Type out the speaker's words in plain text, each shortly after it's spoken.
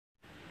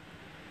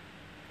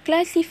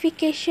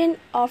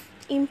Classification of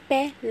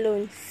impaired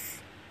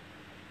loans.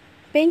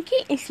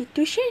 Banking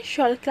institutions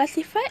shall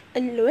classify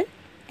a loan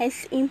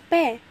as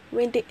impaired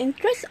when the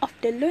interest of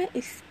the loan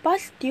is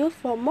past due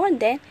for more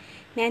than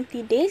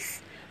 90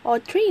 days or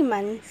 3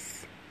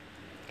 months.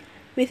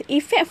 With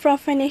effect from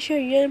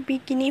financial year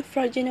beginning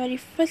from January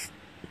 1st,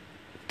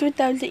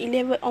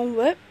 2011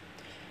 onward,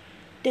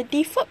 the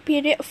default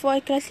period for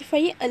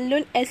classifying a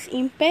loan as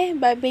impaired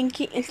by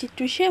banking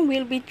institution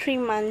will be 3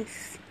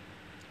 months.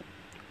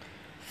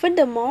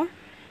 Furthermore,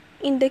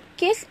 in the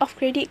case of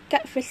credit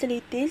card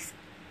facilities,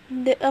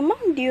 the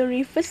amount due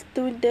refers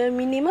to the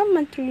minimum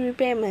monthly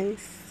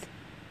repayments.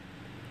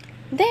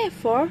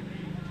 Therefore,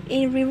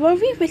 in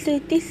revolving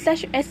facilities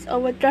such as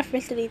overdraft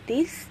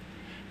facilities,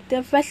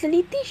 the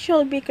facility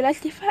shall be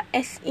classified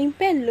as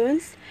impaired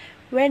loans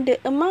when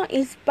the amount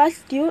is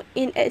past due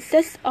in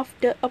excess of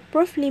the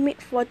approved limit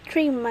for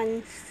 3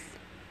 months.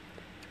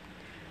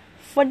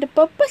 For the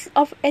purpose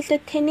of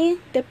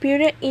ascertaining the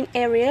period in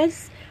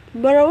arrears,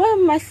 borrower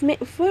must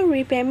make full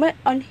repayment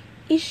on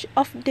each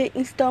of the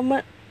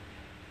installment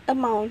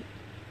amount.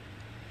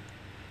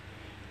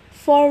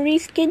 For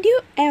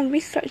reschedule and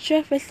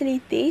restructure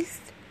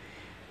facilities,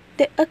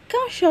 the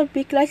account shall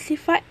be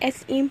classified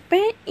as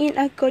impaired in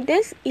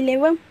accordance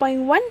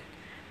 11.1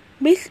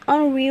 based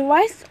on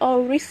revised or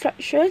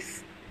restructured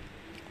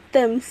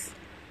terms.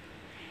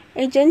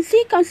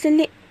 Agensi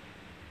Kaunseling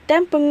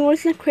dan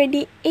Pengurusan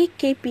Kredit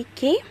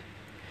AKPK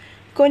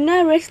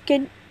guna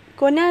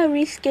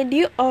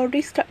reschedule or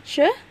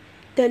restructure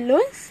the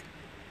loans,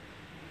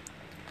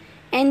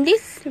 and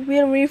this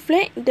will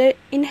reflect the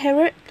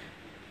inherent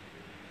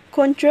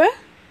control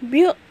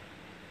built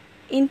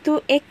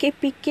into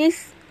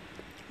AKPK's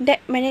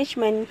debt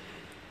management.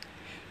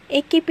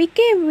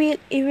 AKPK will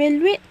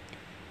evaluate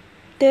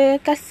the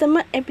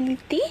customer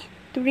ability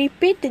to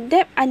repay the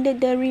debt under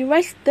the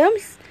revised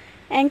terms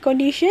and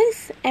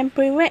conditions and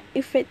prevent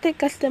affected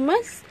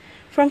customers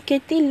from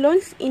getting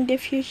loans in the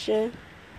future.